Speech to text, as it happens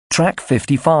Track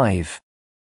 55.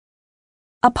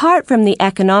 Apart from the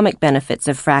economic benefits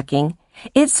of fracking,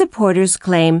 its supporters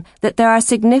claim that there are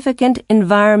significant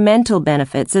environmental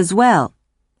benefits as well.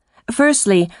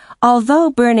 Firstly, although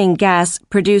burning gas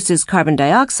produces carbon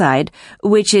dioxide,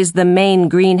 which is the main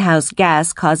greenhouse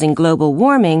gas causing global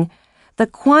warming, the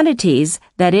quantities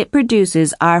that it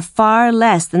produces are far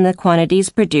less than the quantities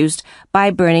produced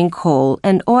by burning coal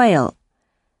and oil.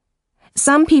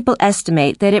 Some people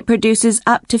estimate that it produces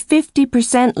up to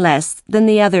 50% less than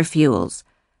the other fuels.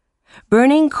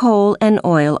 Burning coal and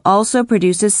oil also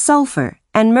produces sulfur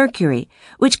and mercury,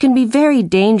 which can be very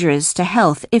dangerous to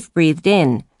health if breathed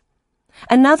in.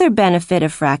 Another benefit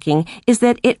of fracking is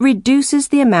that it reduces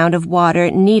the amount of water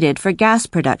needed for gas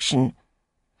production.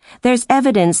 There's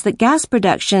evidence that gas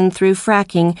production through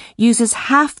fracking uses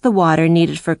half the water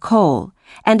needed for coal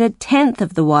and a tenth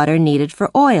of the water needed for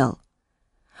oil.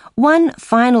 One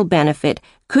final benefit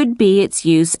could be its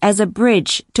use as a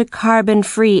bridge to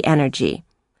carbon-free energy.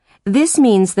 This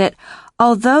means that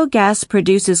although gas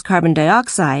produces carbon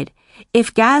dioxide,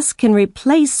 if gas can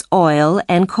replace oil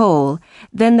and coal,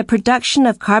 then the production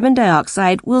of carbon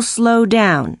dioxide will slow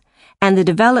down, and the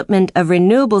development of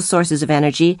renewable sources of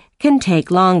energy can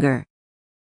take longer.